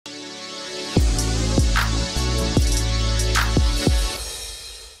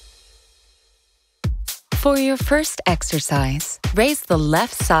For your first exercise, raise the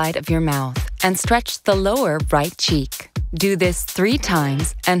left side of your mouth and stretch the lower right cheek. Do this 3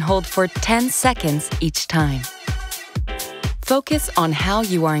 times and hold for 10 seconds each time. Focus on how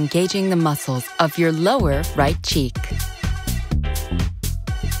you are engaging the muscles of your lower right cheek.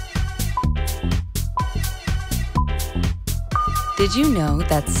 Did you know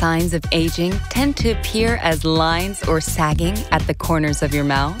that signs of aging tend to appear as lines or sagging at the corners of your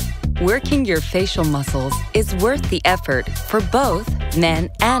mouth? Working your facial muscles is worth the effort for both men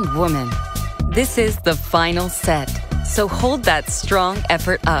and women. This is the final set, so hold that strong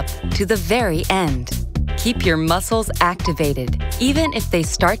effort up to the very end. Keep your muscles activated, even if they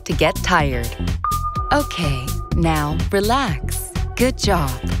start to get tired. Okay, now relax. Good job.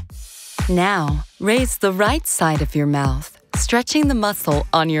 Now, raise the right side of your mouth, stretching the muscle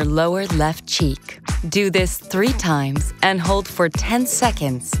on your lower left cheek. Do this 3 times and hold for 10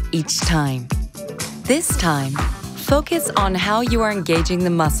 seconds each time. This time, focus on how you are engaging the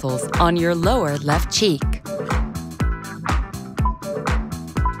muscles on your lower left cheek.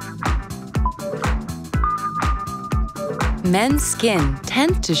 Men's skin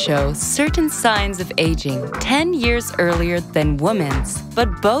tends to show certain signs of aging 10 years earlier than women's,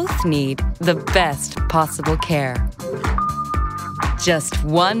 but both need the best possible care. Just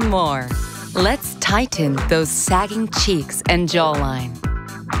one more. Let's tighten those sagging cheeks and jawline.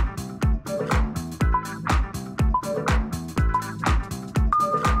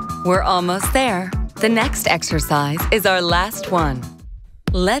 We're almost there. The next exercise is our last one.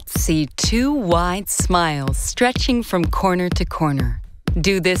 Let's see 2 wide smiles stretching from corner to corner.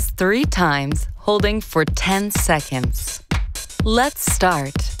 Do this 3 times, holding for 10 seconds. Let's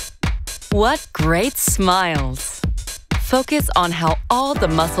start. What great smiles! Focus on how all the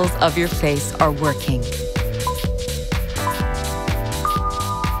muscles of your face are working.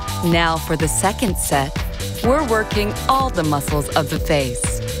 Now for the second set, we're working all the muscles of the face.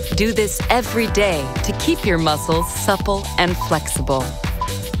 Do this every day to keep your muscles supple and flexible.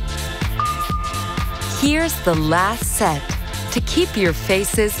 Here's the last set to keep your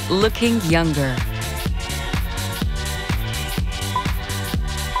faces looking younger.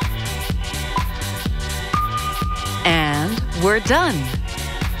 And we're done.